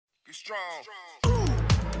Be strong.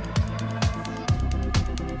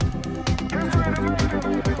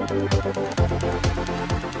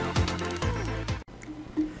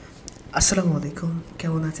 আসসালামু আলাইকুম,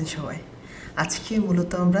 কেমন আছেন সবাই? আজকে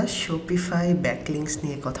মূলত আমরা শপিফাই ব্যাকলিংকস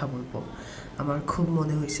নিয়ে কথা বলবো। আমার খুব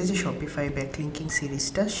মনে হয়েছে যে শপিফাই ব্যাকলিংকিং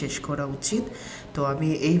সিরিজটা শেষ করা উচিত। তো আমি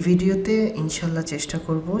এই ভিডিওতে ইনশাল্লাহ চেষ্টা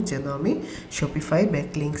করব যেন আমি শপিফাই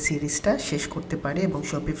ব্যাকলিংক সিরিজটা শেষ করতে পারি এবং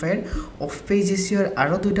শপিফাইয়ের অফ পেজ এসইওর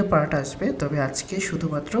আরও 2টা পার্ট আসবে, তবে আজকে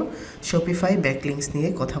শুধুমাত্র শপিফাই ব্যাকলিংকস নিয়ে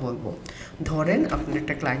কথা বলবো। ধরেন আপনার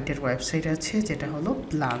একটা ক্লায়েন্টের ওয়েবসাইট আছে যেটা হলো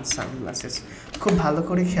প্লান সানগ্লাসেস। খুব ভালো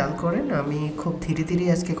করে খেয়াল করেন, আমি খুব ধীরে ধীরে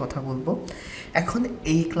আজকে কথা বলবো। এখন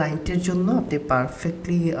এই ক্লায়েন্টের জন্য আপনি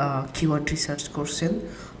পারফেক্টলি কিওয়ার্ড রিসার্চ করছেন,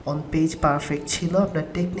 অন পেজ পারফেক্ট ছিল, আপনার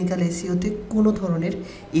টেকনিক্যাল এসইওতে কোনো ধরনের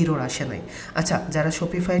এরর আসে নাই। আচ্ছা, যারা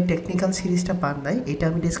শপিফাই টেকনিক্যাল সিরিজটা পান নাই, এটা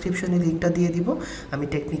আমি ডেসক্রিপশনে লিঙ্কটা দিয়ে দিব। আমি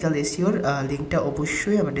টেকনিক্যাল এসইওর লিঙ্কটা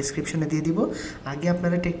অবশ্যই আমার ডেসক্রিপশনে দিয়ে দিব। আগে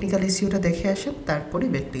আপনারা টেকনিক্যাল এসইওটা দেখে আসেন, তারপরে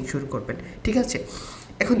ব্যাকলিংক শুরু করবেন, ঠিক আছে?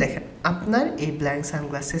 এখন দেখেন, আপনার এই ব্ল্যাঙ্ক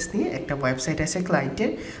সানগ্লাসেস নিয়ে একটা ওয়েবসাইট আছে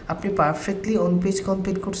ক্লায়েন্টের, আপনি পারফেক্টলি অন পেজ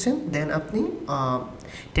কমপ্লিট করছেন, দেন আপনি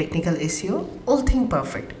technical SEO all thing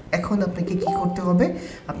perfect. এখন আপনাকে কি করতে হবে?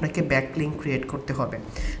 আপনাকে ব্যাকলিংক ক্রিয়েট করতে হবে।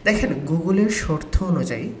 দেখেন, গুগলের শর্ত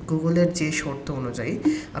অনুযায়ী, গুগলের যে শর্ত অনুযায়ী,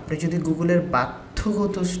 আপনি যদি গুগলের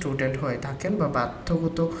বাধ্যগত স্টুডেন্ট হয়ে থাকেন বা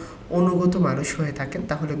বাধ্যগত অনুগত মানুষ হয়ে থাকেন,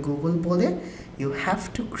 তাহলে গুগল বলে you have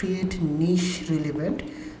to create niche relevant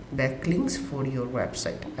backlinks for your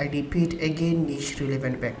website. I repeat again, niche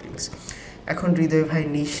relevant backlinks. এখন হৃদয় ভাই,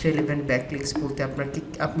 নিশ রিলেভেন্ট ব্যাকলিংকস বলতে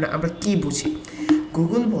আমরা কি বুঝি?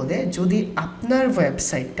 গুগল বলে যদি আপনার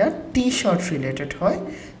ওয়েবসাইটটা টি শার্ট রিলেটেড হয়,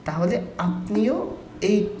 তাহলে আপনিও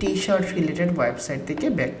এই টি শার্ট রিলেটেড ওয়েবসাইট থেকে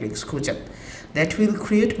ব্যাকলিংকস খুঁজেন। That will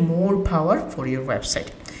create more power for your website.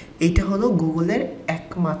 এইটা হলো গুগলের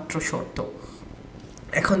একমাত্র শর্ত।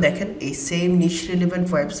 এখন দেখেন, এই সেম নিশ রিলেভেন্ট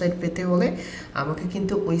ওয়েবসাইট পেতে হলে আমাকে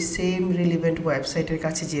কিন্তু ওই সেম রিলেভেন্ট ওয়েবসাইটের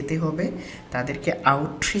কাছে যেতে হবে, তাদেরকে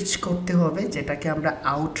আউটরিচ করতে হবে, যেটাকে আমরা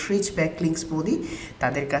আউটরিচ ব্যাকলিংকস বলি।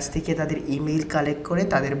 তাদের কাছ থেকে তাদের ইমেইল কালেক্ট করে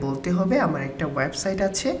তাদের বলতে হবে আমার একটা ওয়েবসাইট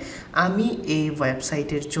আছে, আমি এই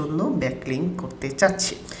ওয়েবসাইটের জন্য ব্যাকলিংক করতে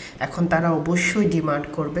চাচ্ছি। এখন তারা অবশ্যই ডিমান্ড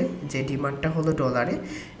করবে, যে ডিমান্ডটা হলো ডলারে।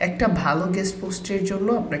 একটা ভালো গেস্ট পোস্টের জন্য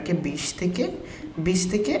আপনাকে 20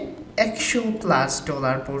 থেকে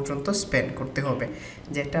 $100+ পর্যন্ত স্পেন্ড করতে হবে,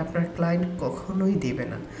 যেটা আপনার ক্লায়েন্ট কখনোই দেবে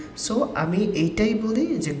না। সো আমি এইটাই বলি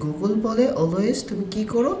যে গুগল বলে অলওয়েজ তুমি কি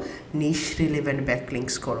করো? নিশ রিলেভেন্ট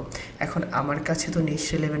ব্যাকলিংকস করো। এখন আমার কাছে তো নিশ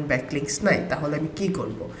রিলেভেন্ট ব্যাকলিংকস নাই, তাহলে আমি কি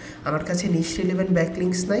করব? আমার কাছে নিশ রিলেভেন্ট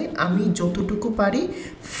ব্যাকলিংকস নাই, আমি যতটুকু পারি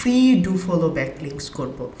ফ্রি ডু ফলো ব্যাকলিংকস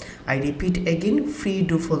করব। I repeat again, free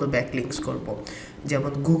do follow backlinks করব।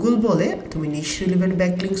 যেমন গুগল বলে তুমি নিশ রিলেভেন্ট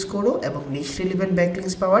ব্যাকলিংকস করো, এবং নিশ রিলেভেন্ট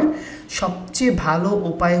ব্যাকলিংকস পাওয়ার সবচেয়ে ভালো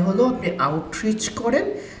উপায় হলো আপনি আউটরিচ করেন।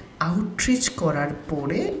 আউটরিচ করার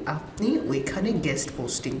পরে আপনি ওইখানে গেস্ট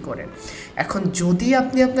পোস্টিং করেন। এখন যদি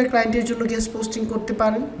আপনি আপনার ক্লায়েন্টের জন্য গেস্ট পোস্টিং করতে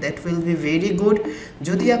পারেন, that will be very good.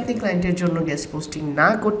 যদি আপনি ক্লায়েন্টের জন্য গেস্ট পোস্টিং না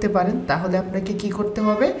করতে পারেন, তাহলে আপনাকে কি করতে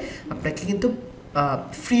হবে? আপনাকে কিন্তু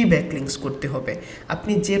ফ্রি ব্যাকলিংকস করতে হবে।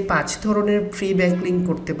 আপনি যে 5 ধরনের ফ্রি ব্যাকলিংক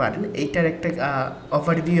করতে পারেন, এইটার একটা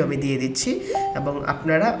ওভারভিউ আমি দিয়ে দিচ্ছি, এবং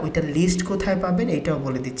আপনারা ওইটার লিস্ট কোথায় পাবেন এইটাও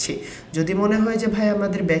বলে দিচ্ছি। যদি মনে হয় যে ভাই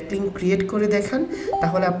আমাদের ব্যাকলিংক ক্রিয়েট করে দেখান,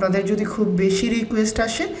 তাহলে আপনাদের যদি খুব বেশি রিকোয়েস্ট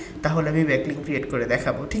আসে, তাহলে আমি ব্যাকলিংক ক্রিয়েট করে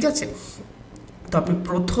দেখাবো, ঠিক আছে? তো আপনি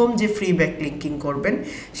প্রথম যে ফ্রি ব্যাকলিংকিং করবেন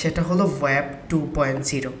সেটা হলো ওয়েব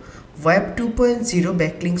 2.0। ওয়েব 2.0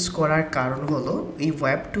 ব্যাকলিংকস করার কারণ হলো, এই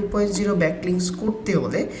ওয়েব 2.0 ব্যাকলিংকস করতে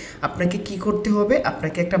হলে আপনাকে কি করতে হবে?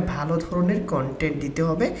 আপনাকে একটা ভালো ধরনের কন্টেন্ট দিতে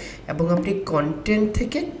হবে, এবং আপনি কন্টেন্ট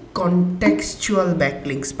থেকে কনটেক্সচুয়াল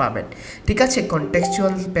ব্যাকলিংকস পাবেন, ঠিক আছে?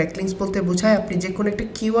 কনটেক্সচুয়াল ব্যাকলিংকস বলতে বোঝায় আপনি যে কোনো একটা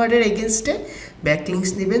কিওয়ার্ডের এগেনস্টে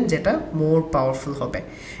ব্যাকলিংকস নেবেন, যেটা মোর পাওয়ারফুল হবে।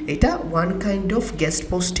 এটা ওয়ান কাইন্ড অফ গেস্ট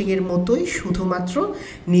পোস্টিংয়ের মতোই, শুধুমাত্র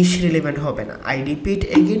নিশ রিলেভেন্ট হবে না। আই রিপিট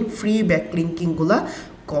এগেন, ফ্রি ব্যাকলিংকিংগুলা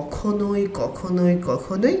কখনোই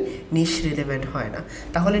নিশ রিলেভেন্ট হয় না।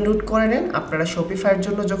 তাহলে নোট করে নেন, আপনারা শপিফাইয়ের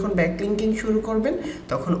জন্য যখন ব্যাকলিংকিং শুরু করবেন,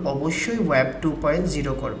 তখন অবশ্যই ওয়েব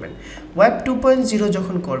 2.0 করবেন। ওয়েব 2.0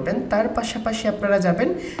 যখন করবেন, তার পাশাপাশি আপনারা যাবেন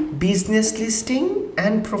business listing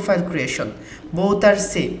and profile creation. Both R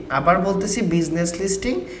same. আবার বলতেছি, বিজনেস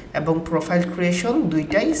লিস্টিং এবং প্রোফাইল ক্রিয়েশন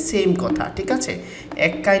দুইটাই সেম কথা, ঠিক আছে?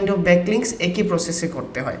 এক কাইন্ড অফ ব্যাকলিংকস একই প্রসেসে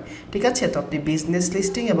করতে হয়, ঠিক আছে? তো আপনি বিজনেস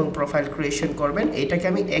লিস্টিং এবং প্রোফাইল ক্রিয়েশন করবেন, এটাকে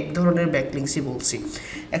আমি এক ধরনের ব্যাকলিংকসই বলছি।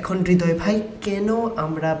 এখন হৃদয় ভাই, কেন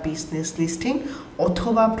আমরা বিজনেস লিস্টিং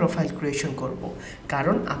অথবা প্রোফাইল ক্রিয়েশন করব,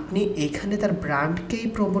 কারণ আপনি এইখানে তার ব্র্যান্ডকেই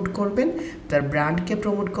প্রমোট করবেন, তার ব্র্যান্ডকে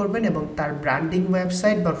প্রমোট করবেন এবং তার ব্র্যান্ডিং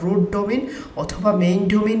ওয়েবসাইট বা রুট ডোমেইন অথবা মেইন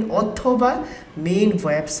ডোমেইন অথবা মেইন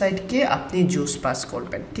ওয়েবসাইটকে আপনি জুস পাস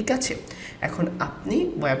করবেন। ঠিক আছে, এখন আপনি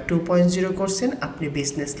ওয়েব 2.0 করছেন, আপনি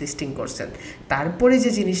বিজনেস লিস্টিং করছেন, তারপরে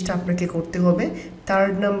যে জিনিসটা আপনাকে করতে হবে,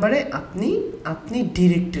 থার্ড নাম্বারে আপনি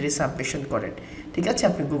ডিরেক্টরি সাবমিশন করেন। ঠিক আছে,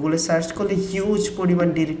 আপনি গুগলে সার্চ করলে হিউজ পরিমাণ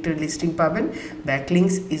ডিরেক্টরি লিস্টিং পাবেন।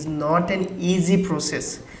 Backlinks is not an easy process.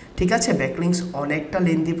 ঠিক আছে, ব্যাকলিংকস অনেকটা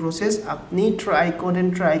লেন্দি প্রসেস। আপনি ট্রাই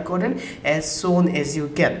করেন as soon as you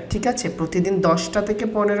can. ঠিক আছে, প্রতিদিন 10টা থেকে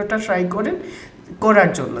 15টা ট্রাই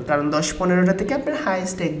করার জন্য, কারণ 10-15টা থেকে আপনার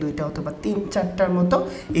হাইয়েস্ট 1-2টা অথবা 3-4টার মতো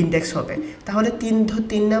ইন্ডেক্স হবে। তাহলে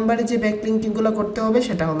 3 নাম্বারে যে ব্যাকলিংকিংগুলো করতে হবে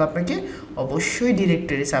সেটা হলো আপনাকে অবশ্যই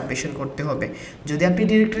ডিরেক্টরি সাবমিশন করতে হবে। যদি আপনি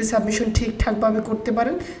ডিরেক্টরি সাবমিশন ঠিকঠাকভাবে করতে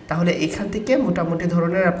পারেন তাহলে এখান থেকে মোটামুটি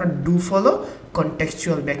ধরনের আপনার ডু ফলো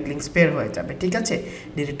কন্টেক্সচুয়াল ব্যাকলিংকস বের হয়ে যাবে। ঠিক আছে,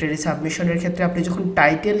 ডিরেক্টরি সাবমিশনের ক্ষেত্রে আপনি যখন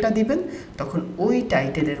টাইটেলটা দিবেন তখন ওই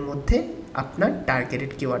টাইটেলের মধ্যে আপনার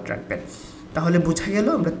টার্গেটেড কিওয়ার্ড রাখবেন। তাহলে বোঝা গেল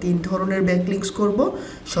আমরা 3 ধরনের ব্যাকলিংকস করব।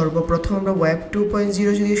 সর্বপ্রথম আমরা ওয়েব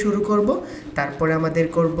 2.0 দিয়ে শুরু করব, তারপরে আমাদের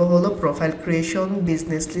করব হলো profile creation,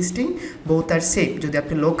 business listing, both আর সেম। যদি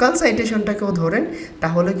আপনি লোকাল সাইটেশনটাকেও ধরেন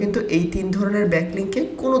তাহলে কিন্তু এই 3 ধরনের ব্যাকলিংকে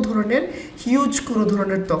কোনো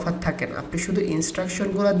ধরনের তফাৎ থাকে না, আপনি শুধু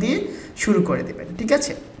ইনস্ট্রাকশনগুলো দিয়ে শুরু করে দেবেন। ঠিক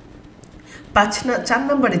আছে, 4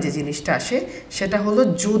 নম্বরে যে জিনিসটা আসে সেটা হলো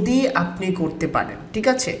যদি আপনি করতে পারেন। ঠিক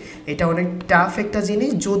আছে, এটা অনেক টাফ একটা জিনিস,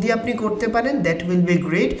 যদি আপনি করতে পারেন দ্যাট উইল বি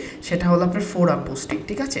গ্রেট। সেটা হলো আপনার ফোরাম পোস্টিং।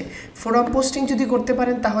 ঠিক আছে, ফোরাম পোস্টিং যদি করতে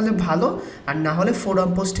পারেন তাহলে ভালো, আর না হলে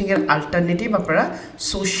ফোরাম পোস্টিংয়ের আলটারনেটিভ আপনারা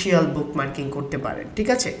সোশ্যাল বুকমার্কিং করতে পারেন। ঠিক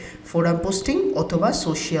আছে, ফোরাম পোস্টিং অথবা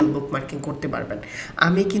সোশ্যাল বুকমার্কিং করতে পারবেন।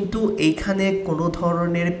 আমি কিন্তু এইখানে কোনো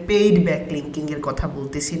ধরনের পেইড ব্যাকলিংকিংয়ের কথা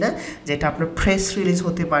বলতেছি না, যেটা আপনার প্রেস রিলিজ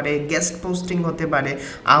হতে পারে, গেস্ট পোস্টিং হতে পারে,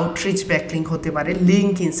 আউটরিচ ব্যাকলিংক হতে পারে,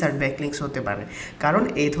 লিঙ্ক ইনসার্ট ব্যাকলিংকস হতে পারে। কারণ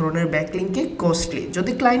এই ধরনের ব্যাকলিংকে কস্টলি,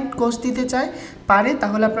 যদি ক্লায়েন্ট কস্ট দিতে চায় পারে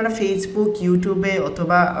তাহলে আপনারা ফেসবুক, ইউটিউবে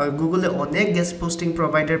অথবা গুগলে অনেক গেস্ট পোস্টিং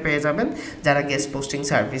প্রোভাইডার পেয়ে যাবেন যারা গেস্ট পোস্টিং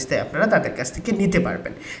সার্ভিস দেয়, আপনারা তাদের কাছ থেকে নিতে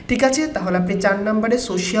পারবেন। ঠিক আছে, তাহলে আপনি 4 নম্বরে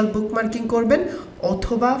সোশ্যাল বুকমার্কিং করবেন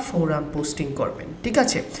অথবা ফোরাম পোস্টিং করবেন। ঠিক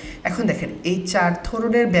আছে, এখন দেখেন এই 4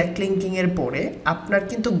 ধরনের ব্যাকলিংকিংয়ের পরে আপনার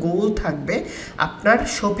কিন্তু গোল থাকবে আপনার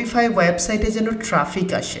শপিফাই ওয়েবসাইটে যেন ট্রাফিক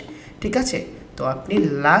আসে। ঠিক আছে, তো আপনি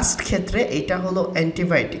লাস্ট ক্ষেত্রে এটা হলো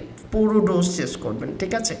অ্যান্টিবায়োটিক, পুরো ডোজ শেষ করবেন।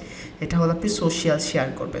 ঠিক আছে, এটা হলো আপনি সোশ্যাল শেয়ার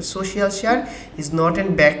করবেন। Social share is not an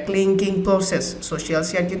ব্যাকলিংকিং process. Social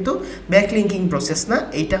share কিন্তু ব্যাকলিংকিং প্রসেস না,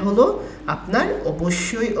 এইটা হলো আপনার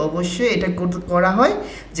অবশ্যই এটা করা হয়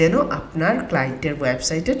যেন আপনার ক্লায়েন্টের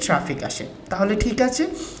ওয়েবসাইটে ট্রাফিক আসে। তাহলে ঠিক আছে,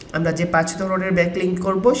 আমরা যে 5 ধরনের ব্যাকলিংক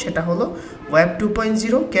করব সেটা হলো ওয়েব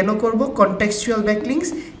 2.0। কেন করব? কন্টেক্সচুয়াল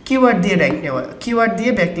ব্যাকলিংকস, কিওয়ার্ড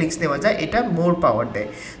দিয়ে ব্যাকলিংকস নেওয়া যায়, এটা মোর পাওয়ার দেয়।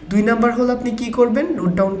 2 নাম্বার হলো আপনি কি করবেন,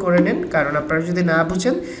 নোট ডাউন করে নেন, কারণ আপনারা যদি না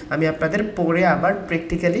বুঝেন আমি আপনাদের পরে আবার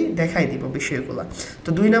প্র্যাকটিক্যালি দেখাই দিব বিষয়গুলো। তো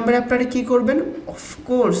 2 নাম্বারে আপনারা কি করবেন,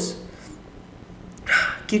 অফকোর্স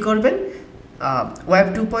কি করবেন, ওয়েব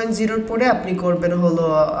 2.0 পরে আপনি করবেন হলো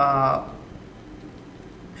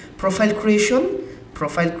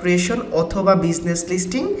প্রোফাইল ক্রিয়েশন অথবা বিজনেস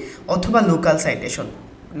লিস্টিং অথবা local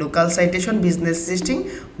citation, business listing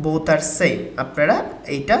both আর সেম। আপনারা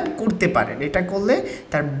এইটা করতে পারেন। এটা করলে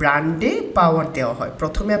তার ব্র্যান্ডে পাওয়ার দেওয়া হয়।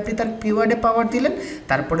 প্রথমে আপনি তার কিওয়ার্ডে পাওয়ার দিলেন,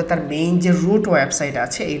 তারপরে তার মেইন যে রুট ওয়েবসাইট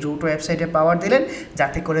আছে এই রুট ওয়েবসাইটে পাওয়ার দিলেন,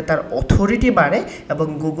 যাতে করে তার অথরিটি বাড়ে এবং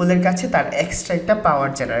গুগলের কাছে তার এক্সট্রা একটা পাওয়ার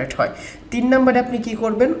জেনারেট হয়। 3 নম্বরে আপনি কি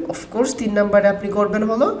করবেন, অফকোর্স 3 নম্বরে আপনি করবেন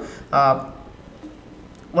হলো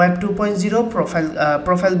ওয়েব 2.0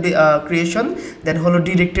 প্রোফাইল ক্রিয়েশন, দেন হলো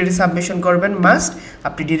ডিরেক্টরি সাবমিশন করবেন মাস্ট।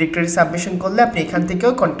 আপনি ডিরেক্টরি সাবমিশন করলে আপনি এখান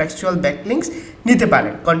থেকেও কন্টেক্সচুয়াল ব্যাকলিংকস নিতে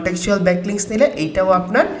পারেন। কন্টেক্সচুয়াল ব্যাকলিংকস নিলে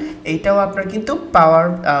এইটাও আপনার কিন্তু পাওয়ার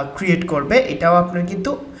ক্রিয়েট করবে, এটাও আপনার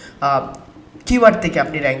কিন্তু কিওয়ার্ড থেকে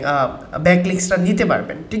আপনি ব্যাকলিংকসটা নিতে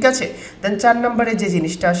পারবেন। ঠিক আছে, দেন 4 নম্বরে যে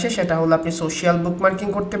জিনিসটা আসে সেটা হলো আপনি সোশ্যাল বুকমার্কিং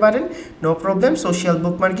করতে পারেন, নো প্রবলেম, সোশ্যাল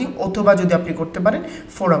বুকমার্কিং অথবা যদি আপনি করতে পারেন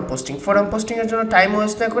ফোরাম পোস্টিংয়ের জন্য টাইম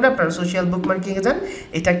ওয়েস্ট না করে আপনারা সোশ্যাল বুকমার্কিংয়ে যান,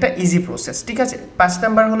 এটা একটা ইজি প্রসেস। ঠিক আছে, 5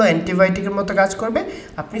 নাম্বার হলো অ্যান্টিবায়োটিকের মতো কাজ করবে,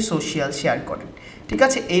 আপনি সোশ্যাল শেয়ার করেন। ঠিক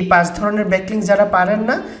আছে, এই 5 ধরনের ব্যাকলিংকস যারা পারেন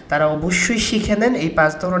না তারা অবশ্যই শিখে নেন এই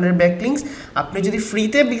 5 ধরনের ব্যাকলিংকস। আপনি যদি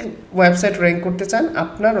ফ্রিতে ওয়েবসাইট র্যাঙ্ক করতে চান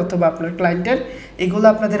আপনার অথবা আপনার ক্লায়েন্টের, এগুলো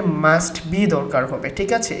আপনাদের মাস্ট বি দরকার হবে। ঠিক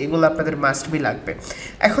আছে, এগুলো আপনাদের মাস্ট বি লাগবে।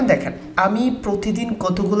 এখন দেখেন, আমি প্রতিদিন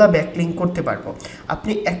কতগুলা ব্যাকলিংক করতে পারবো।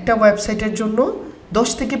 আপনি একটা ওয়েবসাইটের জন্য 10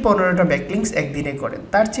 থেকে 15টা ব্যাকলিংকস একদিনে করেন,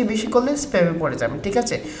 তার চেয়ে বেশি করলে স্প্যামে পড়ে যাবেন, ঠিক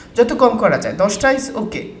আছে? যত কম করা যায়, 10টা ইজ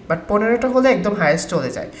ওকে, বাট 15টা হলে একদম হায়েস্ট চলে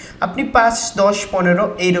যায়। আপনি 5, 10, 15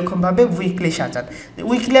 এইরকমভাবে উইকলি সাজান।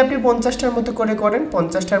 উইকলি আপনি 50টার মতো করে করেন,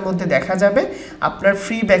 50টার মধ্যে দেখা যাবে আপনার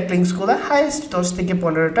ফ্রি ব্যাকলিংকসগুলো হায়েস্ট 10 থেকে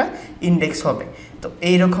 15টা ইন্ডেক্স হবে। তো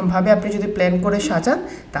এইরকমভাবে আপনি যদি প্ল্যান করে সাজান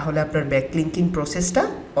তাহলে আপনার ব্যাকলিঙ্কিং প্রসেসটা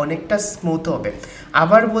অনেকটা স্মুথ হবে।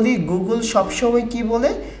 আবার বলি, গুগল সবসময় কি বলে?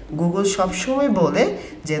 গুগল সবসময় বলে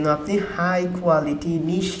যেন আপনি হাই কোয়ালিটি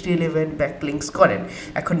নিশ রিলেভেন্ট ব্যাকলিংকস করেন।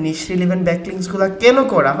 এখন নিশ রিলেভেন্ট ব্যাকলিংকসগুলো কেন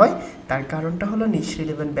করা হয়? তার কারণটা হলো নিশ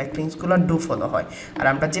রিলেভেন্ট ব্যাকলিংকসগুলো ডু ফলো হয়। আর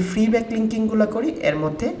আমরা যে ফ্রি ব্যাকলিঙ্কিংগুলো করি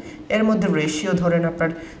এর মধ্যে রেশিও ধরেন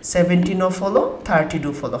আপনার 70 নো ফলো, 30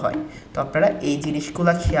 ডু ফলো হয়। তো আপনারা এই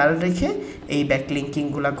জিনিসগুলো খেয়াল রেখে এই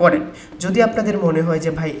ব্যাকলিঙ্কিংগুলো করেন। যদি আপনাদের মনে হয়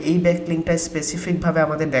যে ভাই এই ব্যাকলিঙ্কটা স্পেসিফিকভাবে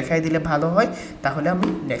আমাদের দেখাই দিলে ভালো হয়, তাহলে আমি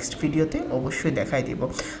নেক্সট ভিডিওতে অবশ্যই দেখাই দিব।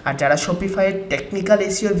 আর যারা শপিফাইয়ের টেকনিক্যাল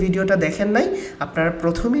এসইওর ভিডিওটা দেখেন নাই, আপনারা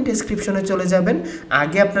প্রথমেই ডেসক্রিপশনে চলে যাবেন,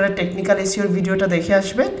 আগে আপনারা টেকনিক্যাল এসইওর ভিডিওটা দেখে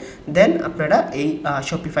আসবেন, দেন আপনারা এই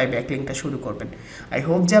শপিফাই ব্যাকলিঙ্কটা শুরু করবেন। আই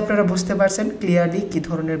হোপ যে আপনারা বুঝতে পারছেন ক্লিয়ারলি কী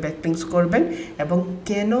ধরনের ব্যাকলিঙ্কস করবেন এবং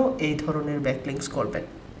কেন এই ধরনের ব্যাকলিঙ্কস করবেন।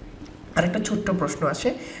 আরেকটা ছোট্ট প্রশ্ন আসে,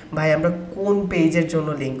 ভাই আমরা কোন পেজের জন্য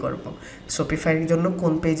লিঙ্ক করব? শপিফাইয়ের জন্য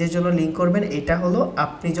কোন পেজের জন্য লিঙ্ক করবেন? এটা হলো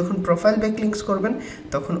আপনি যখন প্রোফাইল ব্যাকলিঙ্কস করবেন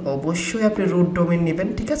তখন অবশ্যই আপনি রুট ডোমেইন নেবেন,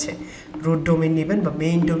 ঠিক আছে? রুট ডোমেইন নেবেন বা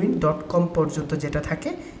মেইন ডোমেইন .com পর্যন্ত যেটা থাকে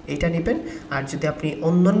এটা নেবেন। আর যদি আপনি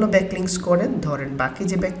অন্যান্য ব্যাকলিঙ্কস করেন, ধরেন বাকি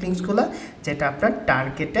যে ব্যাকলিঙ্কসগুলো যেটা আপনার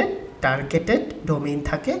টার্গেটেড ডোমেইন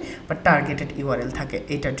থাকে বা টার্গেটেড ইউআরএল থাকে,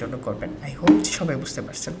 এটার জন্য করবেন। আই হোপ সবাই বুঝতে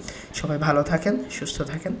পারছেন। সবাই ভালো থাকেন, সুস্থ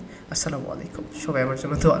থাকেন। আসসালামু আলাইকুম। সবাই আমার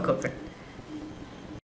জন্য দোয়া করবেন।